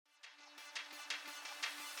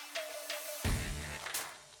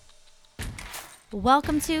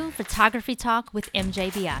Welcome to Photography Talk with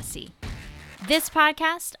MJ Biasi. This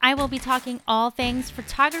podcast, I will be talking all things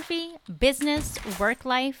photography, business, work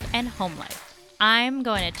life, and home life. I'm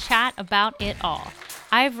going to chat about it all.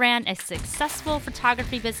 I've ran a successful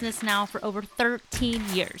photography business now for over 13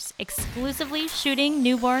 years, exclusively shooting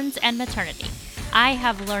newborns and maternity. I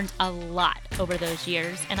have learned a lot over those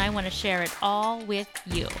years, and I want to share it all with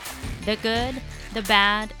you. The good, the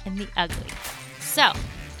bad, and the ugly. So,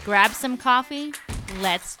 grab some coffee,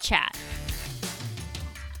 let's chat.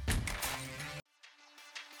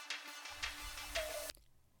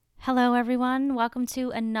 Hello everyone, welcome to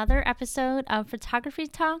another episode of Photography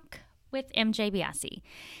Talk with MJ Biasi.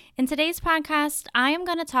 In today's podcast, I am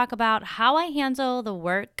going to talk about how I handle the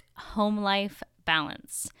work-home life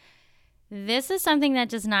balance. This is something that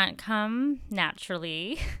does not come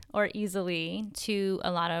naturally or easily to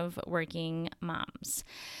a lot of working moms.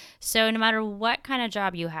 So no matter what kind of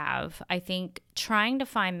job you have, I think trying to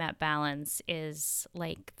find that balance is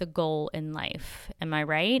like the goal in life. Am I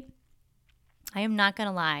right? I am not going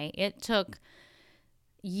to lie. It took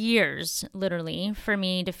years, literally, for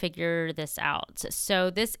me to figure this out.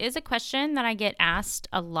 So this is a question that I get asked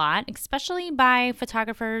a lot, especially by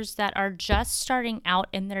photographers that are just starting out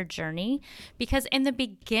in their journey, because in the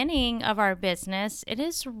beginning of our business, it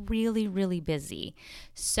is really, really busy.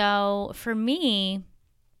 So for me,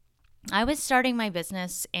 I was starting my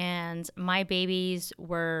business and my babies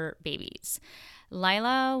were babies.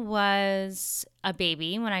 Lila was a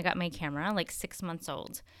baby when I got my camera, like 6 months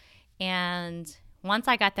old. And once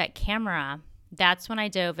I got that camera, that's when I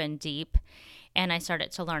dove in deep and I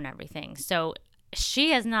started to learn everything. So she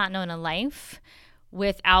has not known a life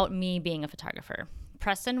without me being a photographer.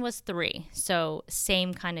 Preston was 3, so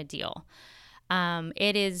same kind of deal.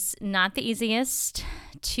 It is not the easiest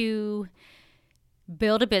to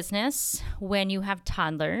build a business when you have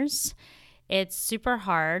toddlers. It's super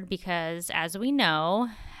hard because, as we know,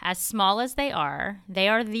 as small as they are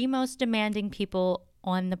the most demanding people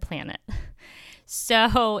on the planet.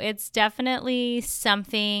 So it's definitely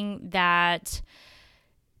something that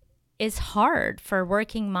is hard for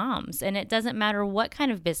working moms. And it doesn't matter what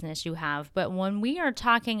kind of business you have. But when we are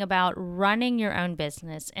talking about running your own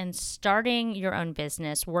business and starting your own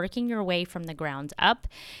business, working your way from the ground up,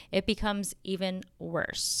 it becomes even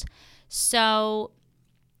worse. So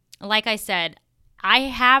like I said, I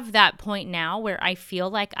have that point now where I feel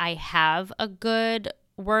like I have a good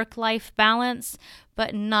work-life balance,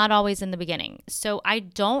 but not always in the beginning. So I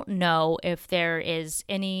don't know if there is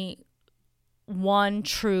any one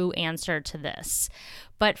true answer to this.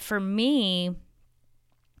 But for me,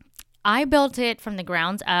 I built it from the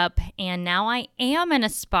ground up, and now I am in a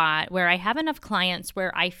spot where I have enough clients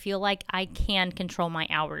where I feel like I can control my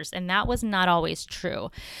hours, and that was not always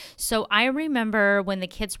true. So I remember when the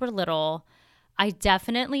kids were little, I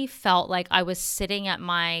definitely felt like I was sitting at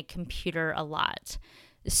my computer a lot.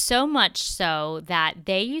 So much so that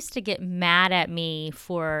they used to get mad at me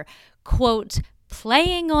for, quote,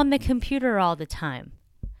 playing on the computer all the time.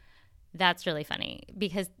 That's really funny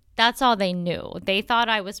because that's all they knew. They thought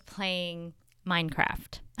I was playing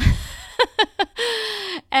Minecraft.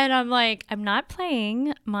 And I'm like, I'm not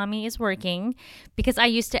playing. Mommy is working, because I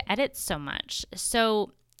used to edit so much.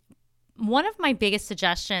 So one of my biggest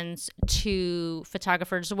suggestions to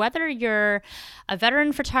photographers, whether you're a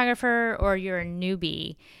veteran photographer or you're a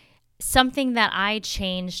newbie, something that I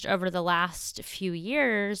changed over the last few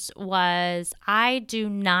years was I do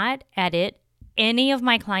not edit any of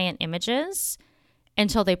my client images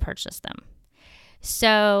until they purchase them.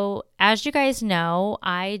 So as you guys know,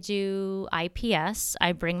 I do IPS.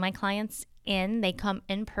 I bring my clients in. They come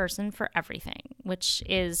in person for everything, which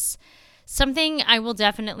is something I will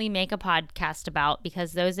definitely make a podcast about,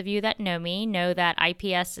 because those of you that know me know that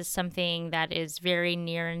IPS is something that is very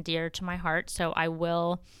near and dear to my heart. So I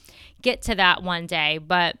will get to that one day.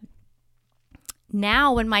 But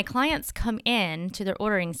now when my clients come in to their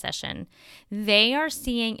ordering session, they are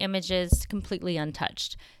seeing images completely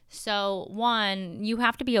untouched. So 1, you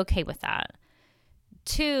have to be okay with that.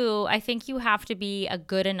 2, I think you have to be a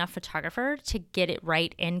good enough photographer to get it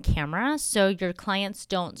right in camera so your clients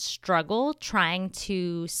don't struggle trying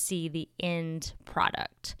to see the end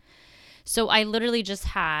product. So I literally just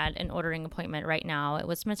had an ordering appointment right now. It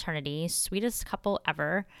was maternity, sweetest couple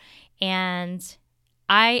ever. And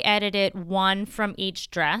I edited 1 from each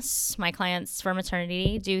dress. My clients for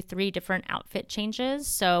maternity do 3 different outfit changes.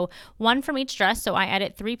 So 1 from each dress. So I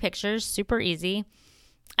edit 3 pictures, super easy.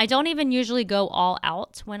 I don't even usually go all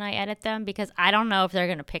out when I edit them because I don't know if they're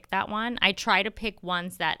going to pick that one. I try to pick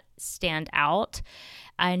ones that stand out,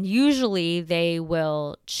 and usually they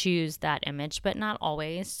will choose that image, but not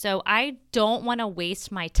always. So I don't want to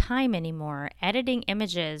waste my time anymore editing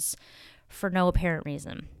images for no apparent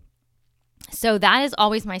reason. So that is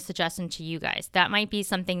always my suggestion to you guys. That might be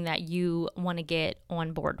something that you want to get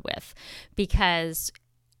on board with, because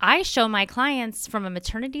I show my clients from a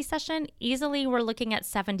maternity session, easily we're looking at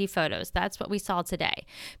 70 photos. That's what we saw today,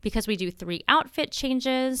 because we do 3 outfit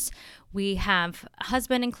changes. We have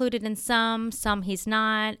husband included in some he's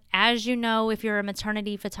not. As you know, if you're a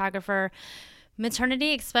maternity photographer,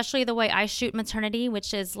 maternity, especially the way I shoot maternity,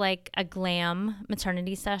 which is like a glam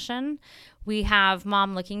maternity session, we have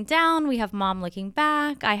mom looking down, we have mom looking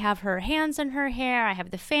back, I have her hands in her hair, I have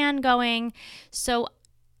the fan going. So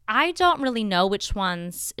I don't really know which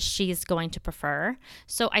ones she's going to prefer.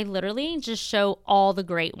 So I literally just show all the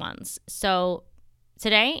great ones. So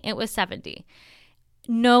today it was 70.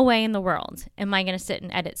 No way in the world am I going to sit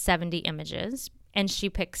and edit 70 images and she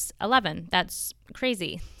picks 11. That's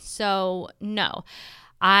crazy. So no,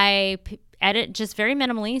 I edit just very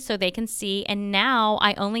minimally so they can see. And now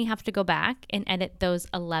I only have to go back and edit those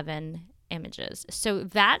 11 images. So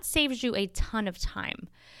that saves you a ton of time.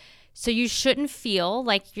 So you shouldn't feel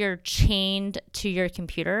like you're chained to your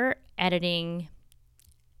computer editing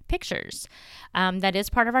pictures. That is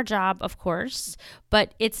part of our job, of course,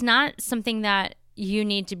 but it's not something that you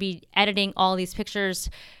need to be editing all these pictures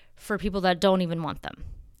for people that don't even want them.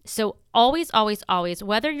 So always, always, always,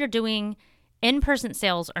 whether you're doing in-person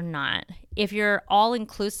sales or not, if you're all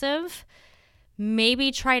inclusive, maybe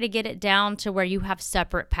try to get it down to where you have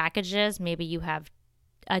separate packages. Maybe you have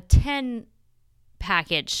a 10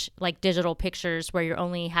 package, like digital pictures, where you're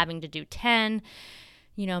only having to do 10.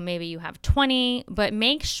 Maybe you have 20, but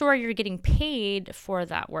make sure you're getting paid for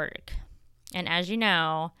that work. And as you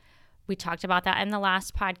know, we talked about that in the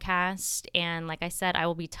last podcast. And like I said, I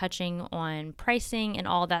will be touching on pricing and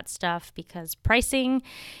all that stuff because pricing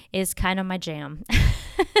is kind of my jam.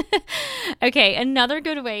 Okay, another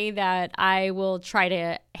good way that I will try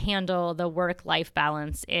to handle the work-life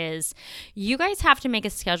balance is you guys have to make a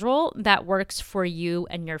schedule that works for you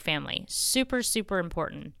and your family. Super, super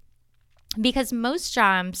important. Because most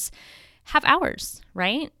jobs have hours,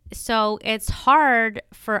 right? So it's hard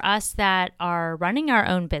for us that are running our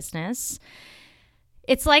own business.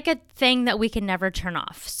 It's like a thing that we can never turn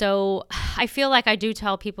off. So I feel like I do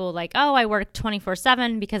tell people like, oh, I work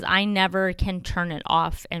 24/7 because I never can turn it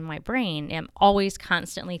off in my brain. I'm always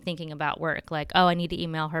constantly thinking about work. Like, oh, I need to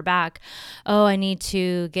email her back. Oh, I need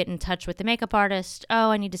to get in touch with the makeup artist. Oh,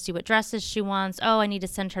 I need to see what dresses she wants. Oh, I need to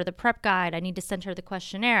send her the prep guide. I need to send her the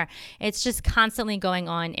questionnaire. It's just constantly going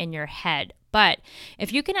on in your head. But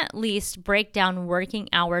if you can at least break down working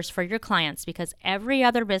hours for your clients, because every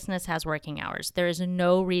other business has working hours, there is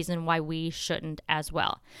no reason why we shouldn't as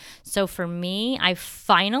well. So for me, I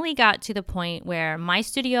finally got to the point where my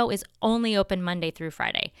studio is only open Monday through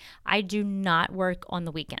Friday. I do not work on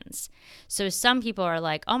the weekends. So some people are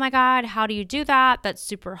like, oh my God, how do you do that? That's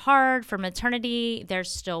super hard for maternity. They're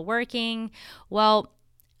still working. Well,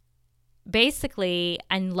 basically,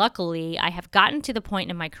 and luckily, I have gotten to the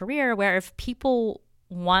point in my career where if people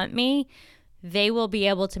want me, they will be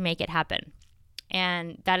able to make it happen.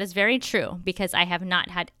 And that is very true because I have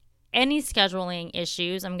not had any scheduling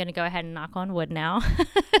issues. I'm going to go ahead and knock on wood now.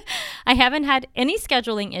 I haven't had any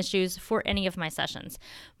scheduling issues for any of my sessions.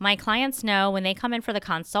 My clients know when they come in for the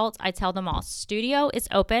consult, I tell them all, studio is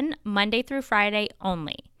open Monday through Friday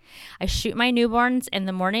only. I shoot my newborns in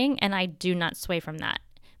the morning and I do not sway from that.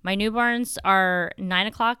 My newborns are 9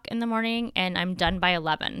 o'clock in the morning and I'm done by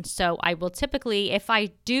 11. So I will typically, if I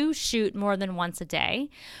do shoot more than once a day,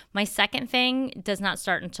 my second thing does not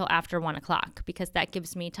start until after 1 o'clock because that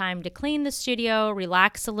gives me time to clean the studio,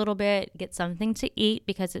 relax a little bit, get something to eat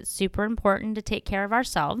because it's super important to take care of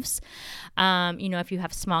ourselves. If you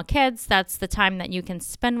have small kids, that's the time that you can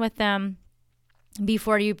spend with them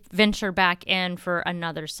before you venture back in for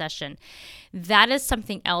another session. That is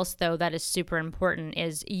something else, though, that is super important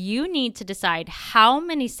is you need to decide how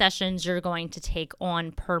many sessions you're going to take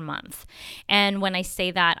on per month. And when I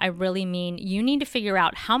say that, I really mean you need to figure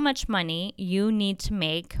out how much money you need to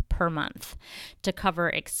make per month to cover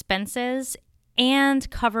expenses and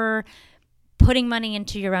cover putting money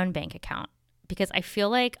into your own bank account. Because I feel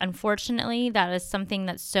like, unfortunately, that is something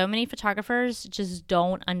that so many photographers just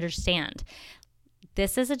don't understand.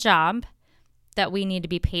 This is a job that we need to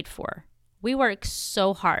be paid for. We work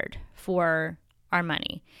so hard for our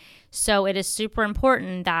money. So it is super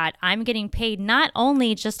important that I'm getting paid not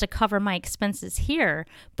only just to cover my expenses here,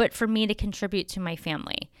 but for me to contribute to my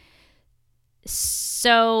family.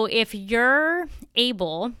 So if you're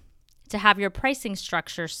able to have your pricing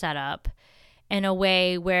structure set up in a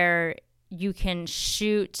way where you can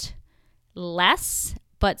shoot less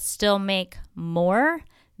but still make more,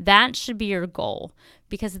 that should be your goal,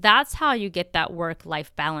 because that's how you get that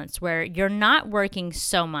work-life balance where you're not working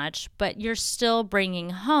so much, but you're still bringing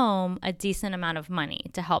home a decent amount of money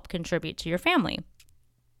to help contribute to your family.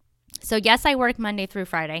 So yes, I work Monday through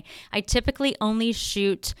Friday. I typically only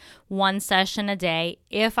shoot one session a day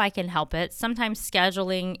if I can help it. Sometimes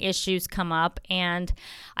scheduling issues come up and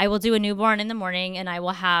I will do a newborn in the morning and I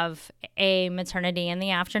will have a maternity in the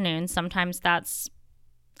afternoon. Sometimes that's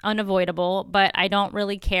unavoidable, but I don't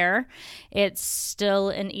really care. It's still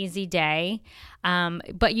an easy day.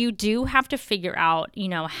 But you do have to figure out,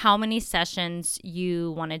 how many sessions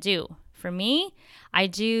you want to do. For me, I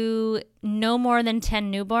do no more than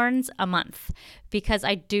 10 newborns a month because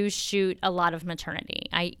I do shoot a lot of maternity.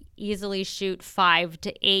 I easily shoot 5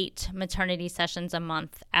 to 8 maternity sessions a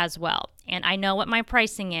month as well. And I know what my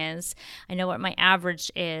pricing is. I know what my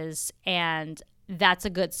average is. And that's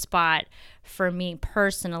a good spot for me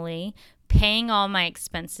personally, paying all my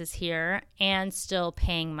expenses here and still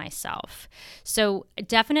paying myself. So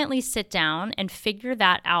definitely sit down and figure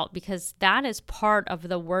that out, because that is part of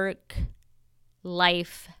the work-life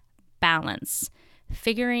balance,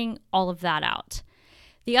 figuring all of that out.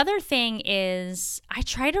 The other thing is I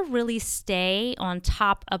try to really stay on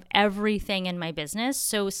top of everything in my business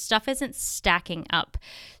so stuff isn't stacking up.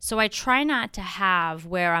 So I try not to have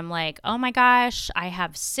where I'm like, oh my gosh, I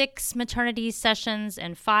have 6 maternity sessions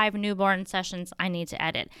and 5 newborn sessions I need to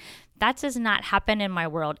edit. That does not happen in my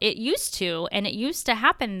world. It used to, and it used to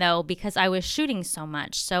happen though because I was shooting so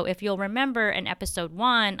much. So if you'll remember in episode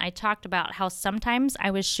 1, I talked about how sometimes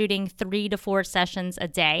I was shooting 3 to 4 sessions a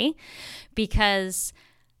day because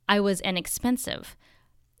I was inexpensive.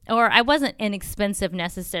 Or I wasn't inexpensive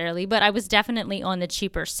necessarily, but I was definitely on the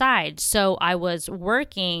cheaper side. So I was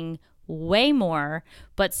working way more,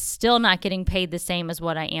 but still not getting paid the same as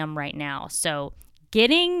what I am right now. So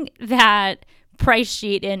getting that price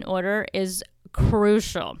sheet in order is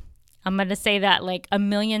crucial. I'm going to say that like a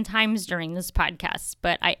million times during this podcast,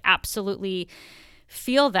 but I absolutely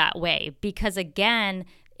feel that way because, again,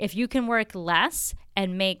 if you can work less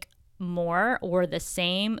and make more or the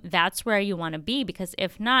same, that's where you want to be, because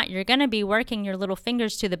if not, you're going to be working your little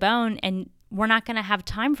fingers to the bone and we're not going to have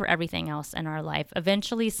time for everything else in our life.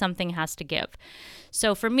 Eventually, something has to give.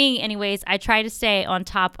 So for me, anyways, I try to stay on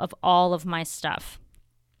top of all of my stuff.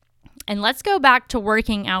 And let's go back to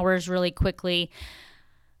working hours really quickly.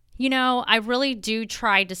 I really do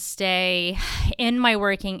try to stay in my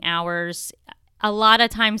working hours. A lot of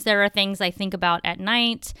times there are things I think about at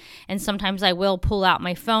night, and sometimes I will pull out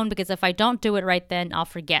my phone because if I don't do it right then, I'll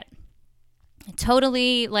forget.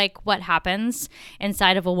 Totally like what happens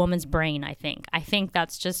inside of a woman's brain, I think. I think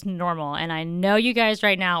that's just normal. And I know you guys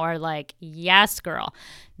right now are like, yes, girl,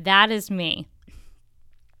 that is me.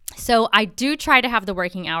 So I do try to have the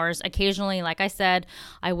working hours. Occasionally, like I said,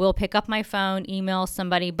 I will pick up my phone, email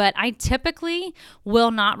somebody, but I typically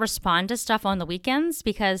will not respond to stuff on the weekends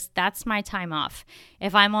because that's my time off.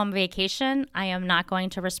 If I'm on vacation, I am not going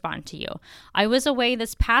to respond to you. I was away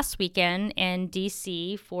this past weekend in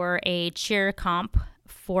DC for a cheer comp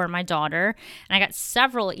for my daughter, and I got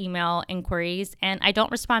several email inquiries, and I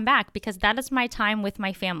don't respond back because that is my time with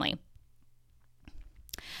my family.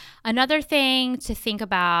 Another thing to think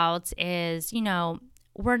about is,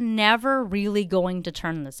 we're never really going to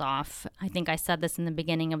turn this off. I think I said this in the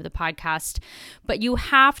beginning of the podcast, but you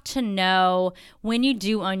have to know when you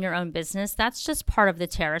do own your own business, that's just part of the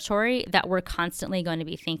territory that we're constantly going to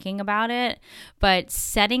be thinking about it. But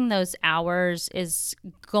setting those hours is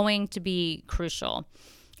going to be crucial.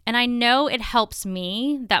 And I know it helps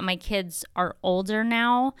me that my kids are older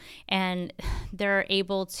now and they're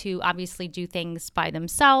able to obviously do things by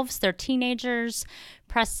themselves. They're teenagers.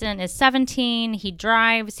 Preston is 17. He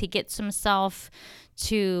drives. He gets himself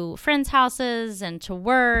to friends' houses and to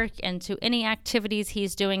work and to any activities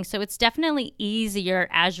he's doing. So it's definitely easier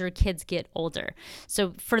as your kids get older.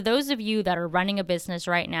 So for those of you that are running a business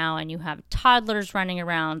right now and you have toddlers running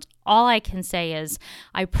around, all I can say is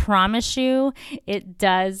I promise you it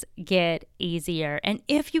does get easier. And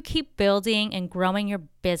if you keep building and growing your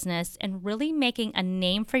business and really making a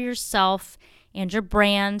name for yourself and your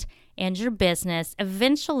brand and your business,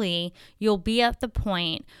 eventually you'll be at the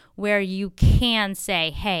point where you can say,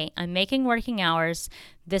 hey, I'm making working hours.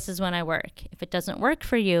 This is when I work. If it doesn't work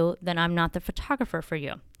for you, then I'm not the photographer for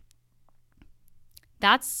you.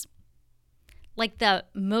 That's like the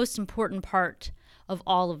most important part of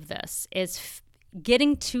all of this is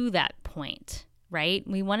getting to that point, right?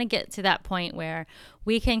 We want to get to that point where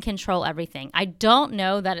we can control everything. I don't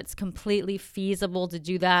know that it's completely feasible to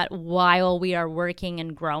do that while we are working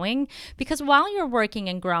and growing, because while you're working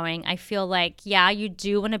and growing, I feel like, yeah, you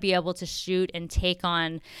do want to be able to shoot and take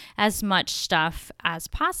on as much stuff as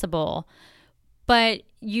possible, but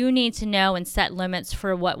you need to know and set limits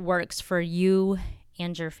for what works for you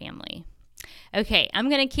and your family. Okay, I'm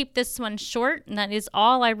going to keep this one short, and that is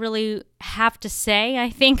all I really have to say, I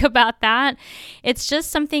think, about that. It's just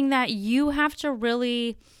something that you have to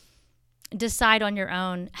really decide on your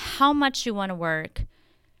own how much you want to work,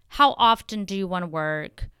 how often do you want to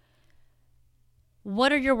work,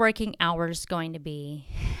 what are your working hours going to be,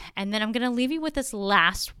 and then I'm going to leave you with this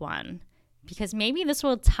last one, because maybe this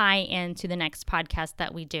will tie into the next podcast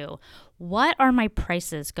that we do. What are my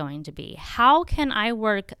prices going to be? How can I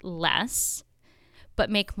work less but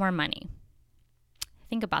make more money?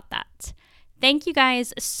 Think about that. Thank you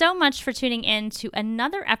guys so much for tuning in to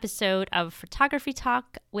another episode of Photography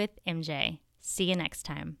Talk with MJ. See you next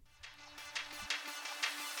time.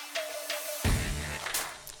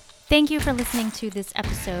 Thank you for listening to this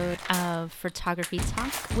episode of Photography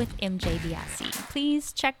Talk with MJ Biasi.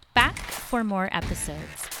 Please check back for more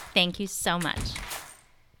episodes. Thank you so much.